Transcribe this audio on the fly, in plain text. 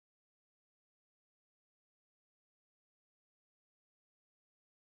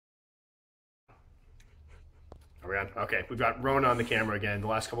we're on. Okay, we've got Roan on the camera again. The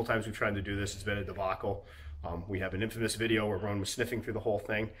last couple times we've tried to do this, it's been a debacle. We have an infamous video where Roan was sniffing through the whole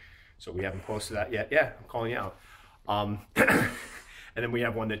thing, so we haven't posted that yet. Yeah, I'm calling you out. And then we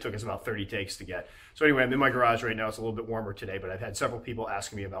have one that took us about 30 takes to get. So anyway, I'm in my garage right now. It's a little bit warmer today, but I've had several people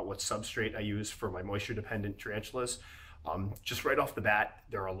asking me about what substrate I use for my moisture-dependent tarantulas. Just right off the bat,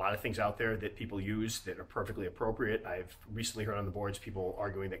 there are a lot of things out there that people use that are perfectly appropriate. I've recently heard on the boards people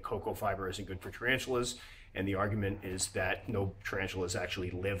arguing that coco fiber isn't good for tarantulas, and the argument is that no tarantulas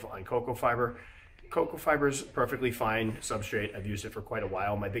actually live on coco fiber. Coco fiber is perfectly fine substrate. I've used it for quite a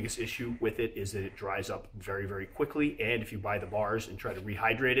while. My biggest issue with it is that it dries up very, very quickly, and if you buy the bars and try to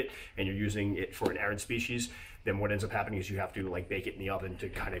rehydrate it and you're using it for an arid species, then what ends up happening is you have to like bake it in the oven to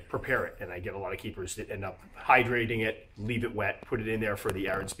kind of prepare it. And I get a lot of keepers that end up hydrating it, leave it wet, put it in there for the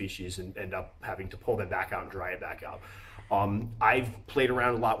arid species, and end up having to pull them back out and dry it back out. I've played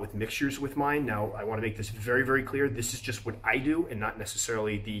around a lot with mixtures with mine. Now, I want to make this very, very clear. This is just what I do and not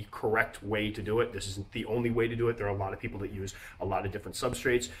necessarily the correct way to do it. This isn't the only way to do it. There are a lot of people that use a lot of different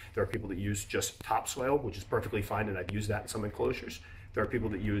substrates. There are people that use just topsoil, which is perfectly fine, and I've used that in some enclosures. There are people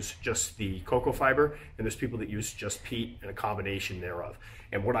that use just the coco fiber, and there's people that use just peat and a combination thereof.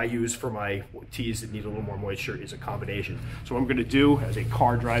 And what I use for my teas that need a little more moisture is a combination. So what I'm gonna do as a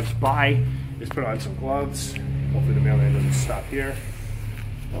car drives by is put on some gloves. Hopefully the mailman doesn't stop here.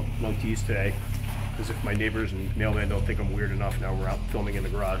 Oh, no teas today. As if my neighbors and mailman don't think I'm weird enough. Now we're out filming in the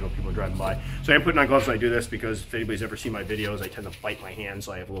garage while people are driving by. So I'm putting on gloves when I do this because if anybody's ever seen my videos, I tend to bite my hands,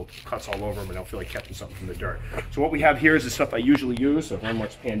 so I have little cuts all over them and I don't feel like catching something from the dirt. So what we have here is the stuff I usually use, so one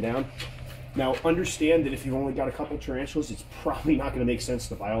marks pan down. Now understand that if you've only got a couple tarantulas, it's probably not going to make sense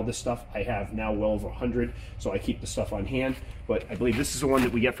to buy all this stuff. I have now well over 100, so I keep the stuff on hand. But I believe this is the one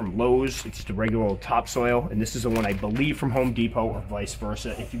that we get from Lowe's. It's just a regular old topsoil, and this is the one I believe from Home Depot or vice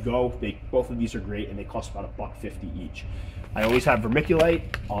versa. If you go, both of these are great, and they cost about $1.50 each. I always have vermiculite.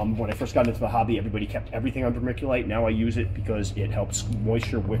 When I first got into the hobby, everybody kept everything on vermiculite. Now I use it because it helps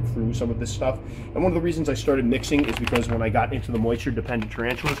moisture wick through some of this stuff. And one of the reasons I started mixing is because when I got into the moisture-dependent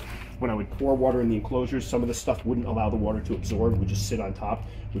tarantulas, when I would pour water in the enclosures, some of the stuff wouldn't allow the water to absorb, would just sit on top,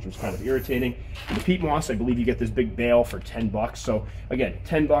 which was kind of irritating. And the peat moss, I believe you get this big bale for 10 bucks. So again,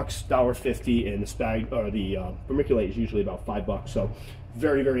 10 bucks, $1.50, and the vermiculite is usually about 5 bucks. So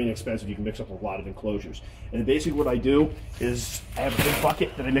very, very inexpensive. You can mix up a lot of enclosures. And basically what I do is I have a big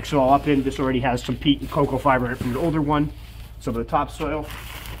bucket that I mix it all up in. This already has some peat and coco fiber in it from the older one, some of the topsoil,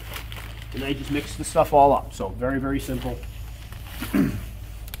 and I just mix the stuff all up. So very, very simple.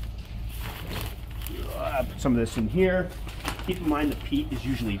 Put some of this in here. Keep in mind the peat is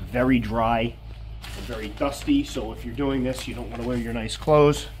usually very dry and very dusty, so if you're doing this, you don't want to wear your nice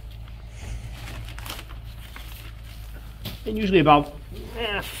clothes. And usually about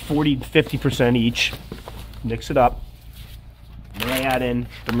 40–50% each. Mix it up. And then I add in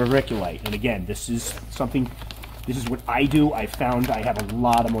the vermiculite. And again, this is what I do. I found I have a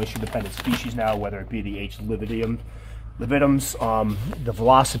lot of moisture dependent species now, whether it be the H. lividums, the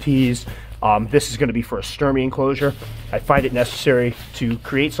velocipedes. This is going to be for a stirmi enclosure. I find it necessary to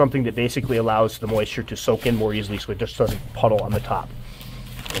create something that basically allows the moisture to soak in more easily so it just doesn't puddle on the top.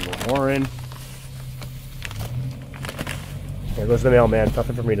 A little more in. There goes the mailman.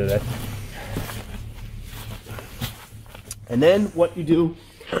 Nothing for me today. And then what you do,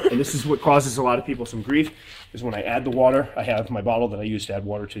 and this is what causes a lot of people some grief, is when I add the water, I have my bottle that I use to add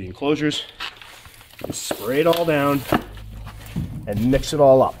water to the enclosures. I spray it all down and mix it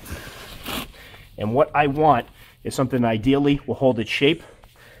all up. And what I want is something ideally will hold its shape,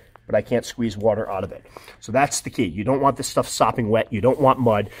 but I can't squeeze water out of it. So that's the key. You don't want this stuff sopping wet. You don't want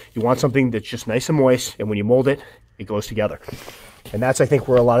mud. You want something that's just nice and moist, and when you mold it, it goes together. And that's, I think,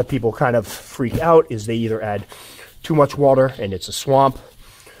 where a lot of people kind of freak out, is they either add too much water and it's a swamp,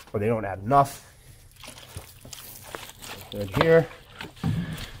 or they don't add enough. Right here,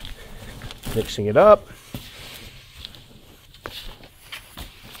 mixing it up.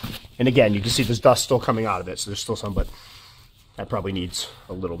 And again, you can see there's dust still coming out of it, so there's still some, but that probably needs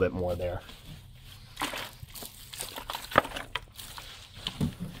a little bit more there.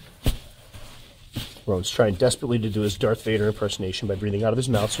 Roan's trying desperately to do his Darth Vader impersonation by breathing out of his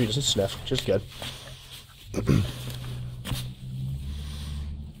mouth so he doesn't sniff, which is good.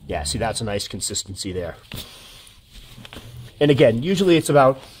 Yeah, see, that's a nice consistency there. And again, usually it's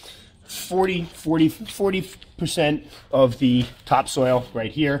about 40% of the topsoil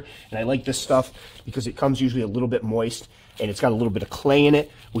right here. And I like this stuff because it comes usually a little bit moist, and it's got a little bit of clay in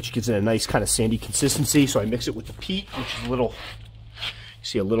it, which gives it a nice kind of sandy consistency. So I mix it with the peat, which is a little, you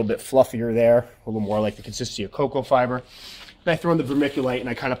see, a little bit fluffier there, a little more like the consistency of coco fiber. And I throw in the vermiculite and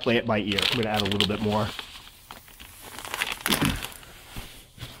I kind of play it by ear. I'm going to add a little bit more.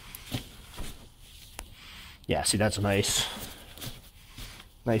 Yeah, see, that's a nice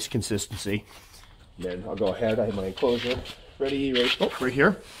consistency. And then I'll go ahead, I have my enclosure ready right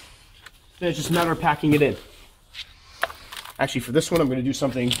here. Then it's just a matter of packing it in. Actually, for this one, I'm going to do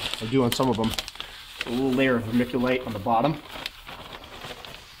something I do on some of them. A little layer of vermiculite on the bottom.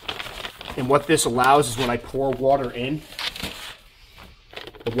 And what this allows is when I pour water in,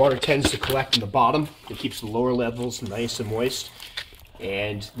 the water tends to collect in the bottom. It keeps the lower levels nice and moist.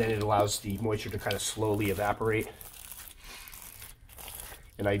 And then it allows the moisture to kind of slowly evaporate.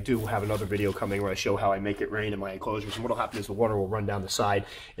 And I do have another video coming where I show how I make it rain in my enclosures. And what will happen is the water will run down the side,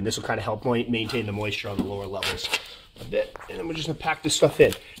 and this will kind of help maintain the moisture on the lower levels a bit. And then we're just going to pack this stuff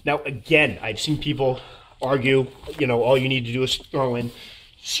in. Now, again, I've seen people argue, you know, all you need to do is throw in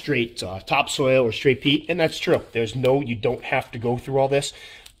straight topsoil or straight peat, and that's true. You don't have to go through all this.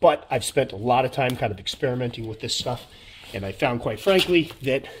 But I've spent a lot of time kind of experimenting with this stuff, and I found, quite frankly,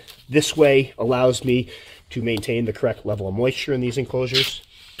 that this way allows me to maintain the correct level of moisture in these enclosures.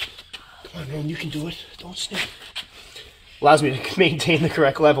 Come on, Rome, you can do it. Don't snap. Allows me to maintain the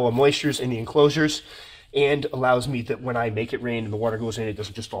correct level of moistures in the enclosures, and allows me that when I make it rain and the water goes in, it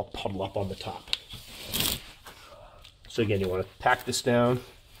doesn't just all puddle up on the top. So again, you want to pack this down.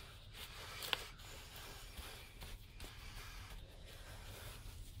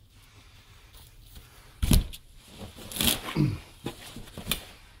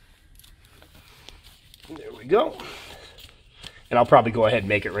 There we go. And I'll probably go ahead and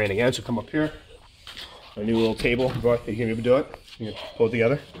make it rain again. So come up here. My new little table. You can maybe do it. You can pull it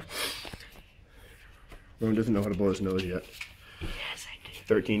together. Rowan doesn't know how to blow his nose yet. Yes, I do.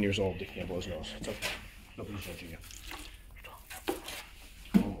 13 years old. He can't blow his nose. It's okay. Nobody's judging you.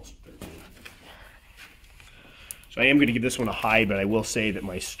 Almost 13. So I am going to give this one a hide, but I will say that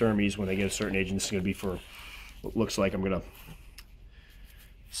my stirmies, when they get a certain age, and this is going to be for what looks like I'm going to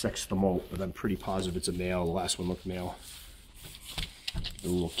sex the molt, but I'm pretty positive it's a male. The last one looked male. A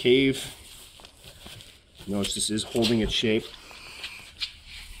little cave. Notice this is holding its shape.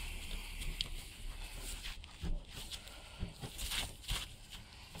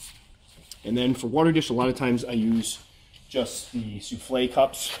 And then for water dish, a lot of times I use just the souffle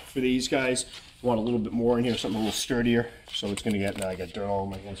cups for these guys. I want a little bit more in here, something a little sturdier. So it's going to get, now I got dirt all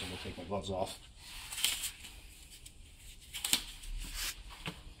over my hands, so I'm going to take my gloves off.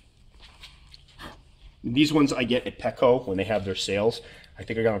 These ones I get at Petco when they have their sales. I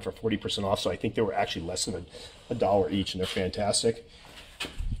think I got them for 40% off, so I think they were actually less than $1 each, and they're fantastic.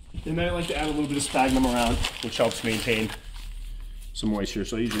 And then I like to add a little bit of sphagnum around, which helps maintain some moisture.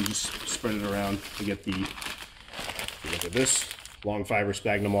 So I usually just spread it around to get the, look at this, long fiber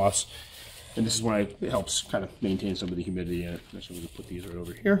sphagnum moss. And this is when it helps kind of maintain some of the humidity in it. So I'm going to put these right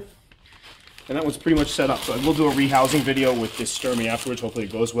over here. And that one's pretty much set up. So I will do a rehousing video with this stirmi afterwards. Hopefully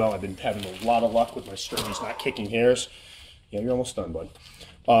it goes well. I've been having a lot of luck with my stirmis not kicking hairs. Yeah, you're almost done, bud.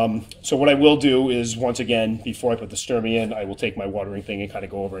 So what I will do is, once again, before I put the stirmi in, I will take my watering thing and kind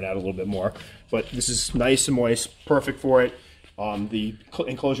of go over and add a little bit more. But this is nice and moist, perfect for it. The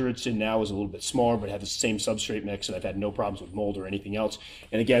enclosure it's in now is a little bit smaller, but it has the same substrate mix, and I've had no problems with mold or anything else.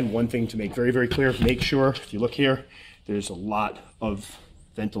 And again, one thing to make very, very clear, make sure, if you look here, there's a lot of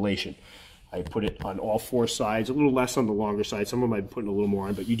ventilation. I put it on all four sides, a little less on the longer side. Some of them I'm putting a little more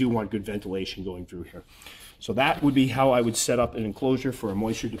on, but you do want good ventilation going through here. So that would be how I would set up an enclosure for a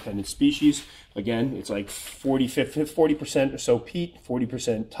moisture-dependent species. Again, it's like 40% or so peat,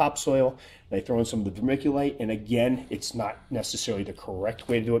 40% topsoil. And I throw in some of the vermiculite, and again, it's not necessarily the correct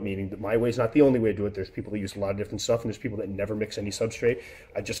way to do it, meaning that my way is not the only way to do it. There's people that use a lot of different stuff, and there's people that never mix any substrate.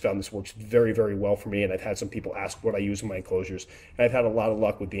 I just found this works very, very well for me, and I've had some people ask what I use in my enclosures. And I've had a lot of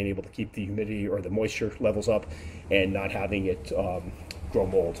luck with being able to keep the humidity or the moisture levels up and not having it grow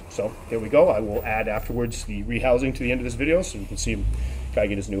mold. So there we go. I will add afterwards the rehousing to the end of this video so you can see him guy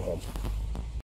get his new home.